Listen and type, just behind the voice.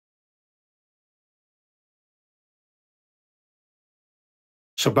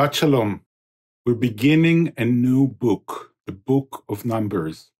Shabbat Shalom. We're beginning a new book, the Book of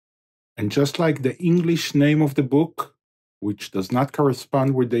Numbers. And just like the English name of the book, which does not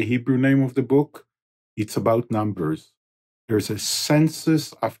correspond with the Hebrew name of the book, it's about numbers. There's a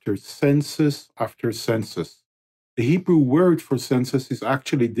census after census after census. The Hebrew word for census is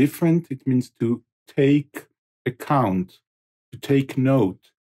actually different. It means to take account, to take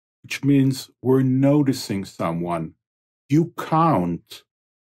note, which means we're noticing someone. You count.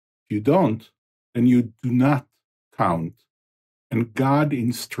 If you don't, then you do not count. And God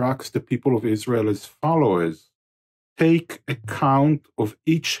instructs the people of Israel as follows: take account of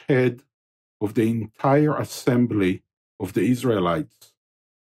each head of the entire assembly of the Israelites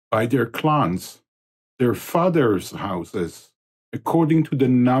by their clans, their fathers' houses, according to the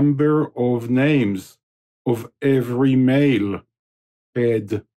number of names of every male,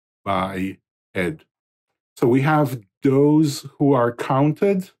 head by head. So we have those who are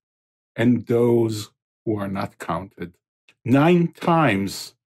counted and those who are not counted. 9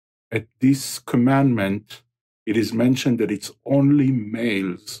 times at this commandment, it is mentioned that it's only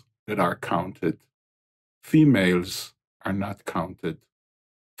males that are counted. Females are not counted.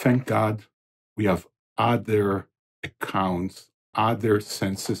 Thank God we have other accounts, other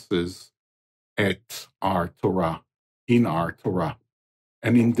censuses at our Torah, in our Torah.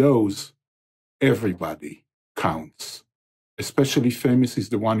 And in those, everybody counts. Especially famous is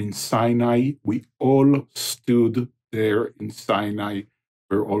the one in Sinai. We all stood there in Sinai.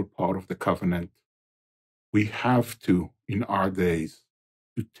 We're all part of the covenant. We have to, in our days,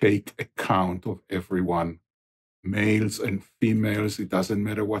 to take account of everyone, males and females. It doesn't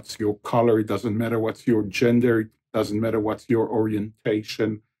matter what's your color. It doesn't matter what's your gender. It doesn't matter what's your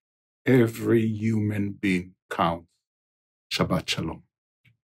orientation. Every human being counts. Shabbat Shalom.